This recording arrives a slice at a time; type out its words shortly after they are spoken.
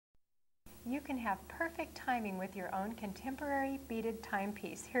You can have perfect timing with your own contemporary beaded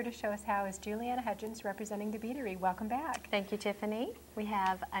timepiece. Here to show us how is Juliana Hudgens representing the Beadery. Welcome back. Thank you, Tiffany. We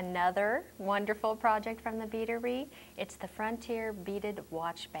have another wonderful project from the Beadery. It's the Frontier Beaded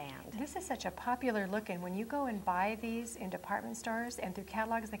Watch Band. This is such a popular look, and when you go and buy these in department stores and through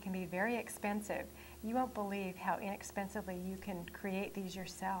catalogs that can be very expensive, you won't believe how inexpensively you can create these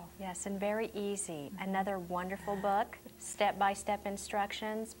yourself. Yes, and very easy. Another wonderful book, step-by-step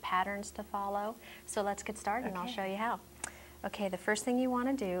instructions, patterns to follow. So let's get started and I'll show you how. Okay, the first thing you want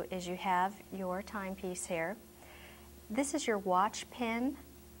to do is you have your timepiece here. This is your watch pin,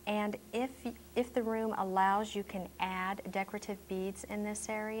 and if the room allows, you can add decorative beads in this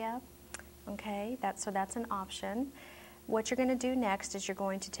area. Okay, so that's an option. What you're going to do next is you're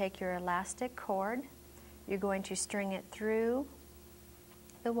going to take your elastic cord, you're going to string it through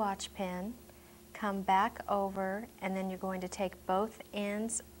the watch pin, come back over, and then you're going to take both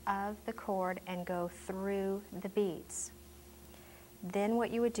ends of the cord and go through the beads. Then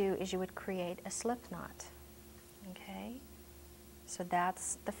what you would do is you would create a slip knot. Okay, so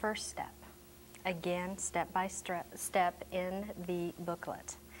that's the first step. Again, step by step in the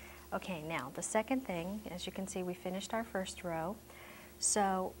booklet. Okay, now the second thing, as you can see, we finished our first row.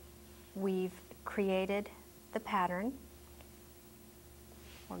 So we've created the pattern.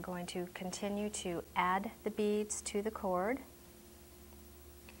 We're going to continue to add the beads to the cord.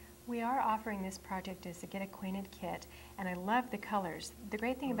 We are offering this project as a Get Acquainted kit, and I love the colors. The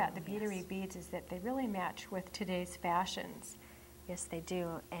great thing about the Beadery beads is that they really match with today's fashions. Yes, they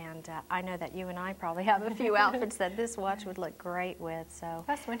do, and I know that you and I probably have a few outfits that this watch would look great with. So.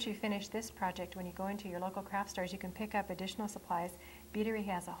 Plus, once you finish this project, when you go into your local craft stores, you can pick up additional supplies. Beadery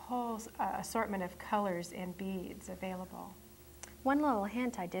has a whole assortment of colors and beads available. One little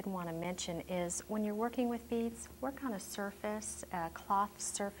hint I did want to mention is when you're working with beads, work on a surface, a cloth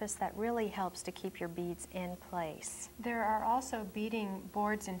surface that really helps to keep your beads in place. There are also beading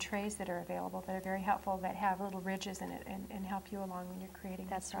boards and trays that are available that are very helpful, that have little ridges in it and help you along when you're creating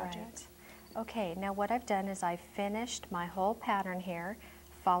this project. Right. Okay, now what I've done is I've finished my whole pattern here,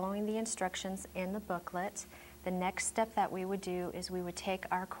 following the instructions in the booklet. The next step that we would do is we would take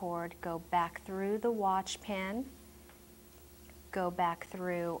our cord, go back through the watch pin, go back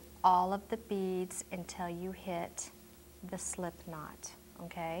through all of the beads until you hit the slip knot,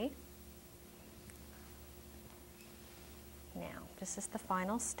 okay? Now, this is the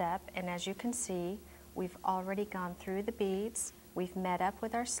final step, and as you can see, we've already gone through the beads. We've met up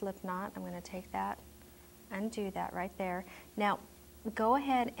with our slip knot. I'm going to take that, undo that right there. Now, go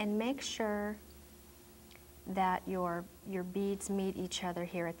ahead and make sure that your beads meet each other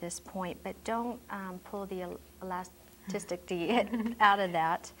here at this point, but don't pull the elastic out of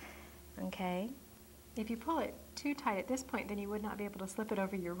that, okay? If you pull it too tight at this point, then you would not be able to slip it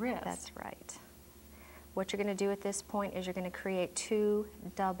over your wrist. That's right. What you're going to do at this point is you're going to create 2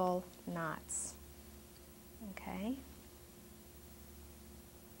 double knots, okay?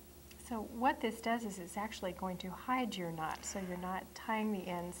 So what this does is it's actually going to hide your knot, so you're not tying the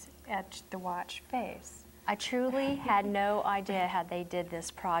ends at the watch face. I truly had no idea how they did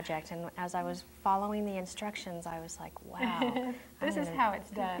this project, and as I was following the instructions, I was like, wow. This is how it's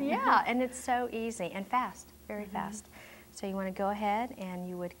done. Yeah, and it's so easy and fast, very fast. So you want to go ahead and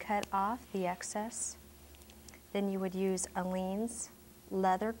you would cut off the excess. Then you would use Aleene's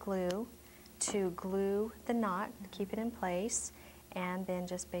leather glue to glue the knot, keep it in place, and then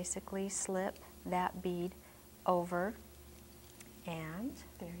just basically slip that bead over. And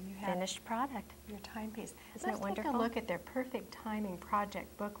there you have finished product. Your timepiece. Isn't it wonderful? Let's take a look at their perfect timing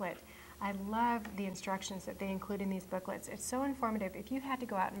project booklet. I love the instructions that they include in these booklets. It's so informative. If you had to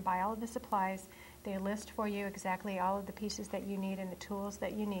go out and buy all of the supplies, they list for you exactly all of the pieces that you need and the tools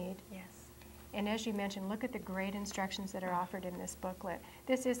that you need. Yes. And as you mentioned, look at the great instructions that are offered in this booklet.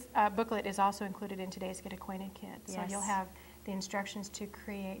 This booklet is also included in today's Get Acquainted kit. So you'll have the instructions to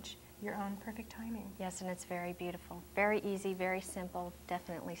create your own perfect timing. Yes, and it's very beautiful. Very easy, very simple.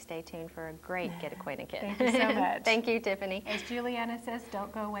 Definitely stay tuned for a great Get Acquainted kit. Thank you so much. Thank you, Tiffany. As Juliana says,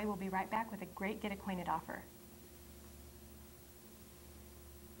 don't go away. We'll be right back with a great Get Acquainted offer.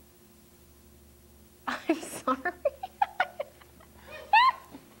 I'm sorry.